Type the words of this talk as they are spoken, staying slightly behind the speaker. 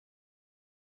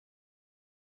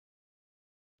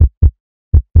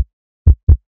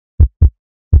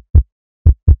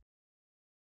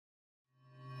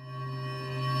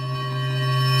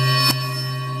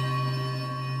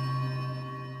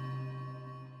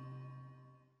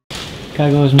Okay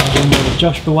guys, my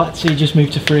Josh Buatsi just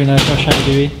moved to 3-0. Josh, how you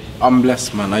doing? I'm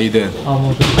blessed, man. How you doing? I'm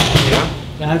all good.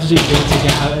 Yeah? How does it feel to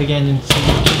get out again and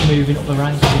keep moving up the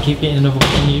ranks and keep getting another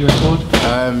new record?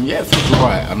 Yeah, it feels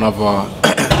alright. Another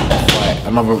fight,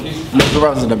 another loads of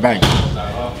rounds in the bank.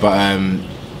 But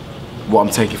what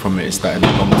I'm taking from it is that in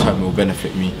the long term it will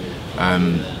benefit me.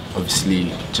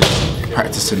 Obviously, just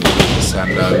practicing this,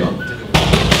 and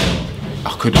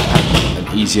I could have had an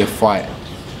easier fight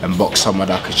and box someone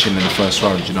that I could chin in the first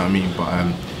round, you know what I mean? But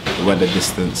it went the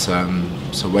distance.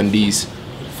 So when these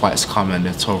fights come and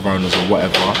they're 12 rounders or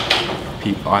whatever,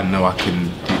 I know I can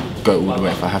go all the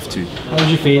way if I have to. How was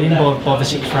you feeling by the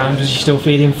 6th round? Was you still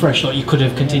feeling fresh, like you could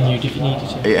have continued if you needed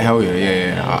to? Yeah, hell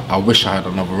yeah. I wish I had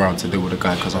another round to deal with the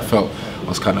guy because I felt I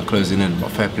was kind of closing in.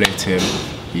 But fair play to him.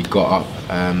 He got up.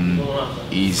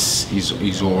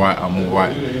 He's all right. I'm all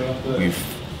right. We've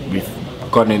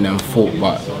gone in and fought,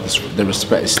 but the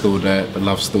respect is still there, the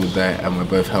love's still there, and we're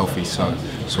both healthy, so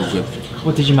it's all good.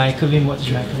 What did you make of him? What did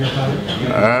you make of your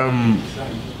opponent?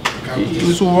 He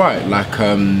was all right. Like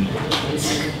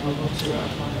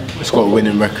it's got a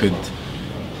winning record.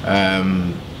 I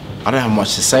don't have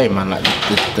much to say, man. Like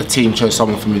the team chose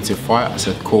someone for me to fight. I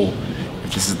said, cool.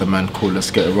 If this is the man, cool.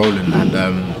 Let's get it rolling.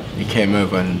 And he came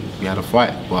over and we had a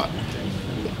fight. But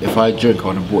if I drink, I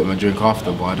would have bought him a drink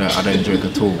after. But I don't drink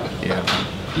at all. Yeah.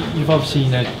 You've obviously,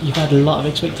 you've had a lot of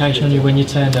expectation on you when you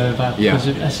turned over. Yeah.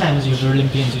 Because same as the other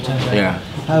Olympians who turned over. Yeah.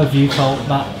 How have you felt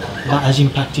that has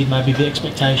impacted maybe the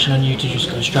expectation on you to just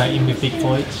go straight in with big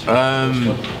fights?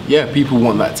 Yeah, people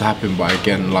want that to happen, but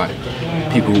again, like,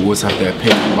 people always have their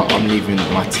opinion, but I'm leaving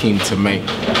my team to make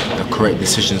the correct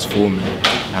decisions for me.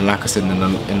 And like I said,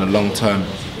 in the long term,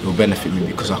 it will benefit me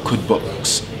because I could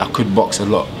box a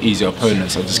lot easier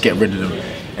opponents. I'll just get rid of them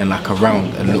in like a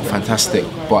round and look fantastic.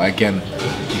 But again,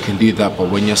 you can do that, but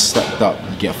when you're stepped up,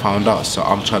 you get found out. So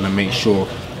I'm trying to make sure,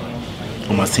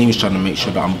 and my team's trying to make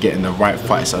sure that I'm getting the right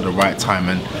fights at the right time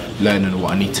and learning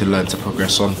what I need to learn to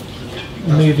progress on.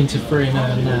 Moving to 3-0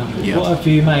 now, yeah. What have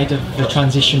you made of the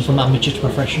transition from amateur to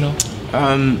professional?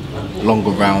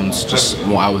 Longer rounds, just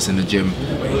more hours in the gym,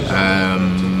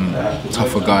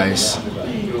 tougher guys.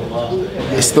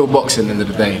 It's still boxing at the end of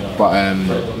the day, but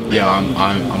yeah,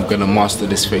 I'm gonna master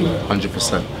this thing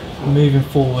 100%. Moving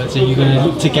forwards, are you going to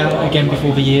look to get out again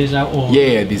before the year's out? Or?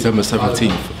 Yeah, December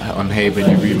 17th on Haven,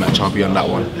 your rematch, I'll be on that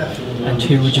one. And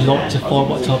who would you like to fight?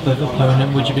 What type of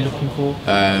opponent would you be looking for?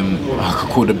 I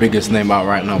could call the biggest name out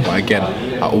right now, but again,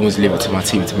 I always leave it to my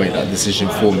team to make that decision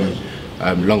for me.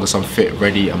 Long as I'm fit,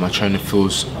 ready, and my training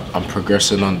feels I'm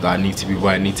progressing on, that I need to be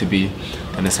where I need to be,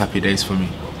 then it's happy days for me.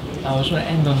 I was going to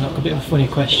end on like a bit of a funny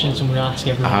question, so I'm going to ask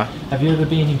everyone. Have you ever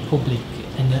been in public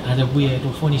and had a weird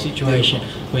or funny situation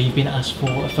where you've been asked for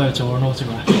a photo or an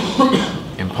autograph?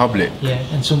 In public? Yeah,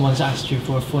 and someone's asked you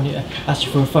for a photo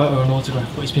or an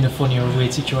autograph, but it's been a funny or a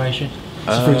weird situation.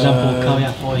 So for example,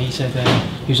 Koyafo, he said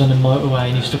he was on the motorway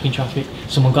and he was stuck in traffic.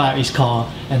 Someone got out of his car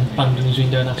and banged on his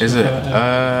window and asked for a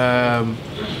photo.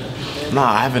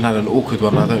 Nah, I haven't had an awkward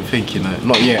one, I don't think,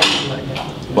 not yet.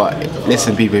 But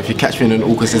listen, people, if you catch me in an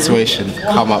awkward situation,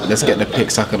 come up, let's get the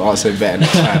pics, I can answer it better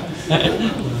next time.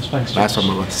 Thanks. Nice one,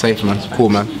 brother. Safe, man. Cool,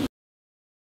 man.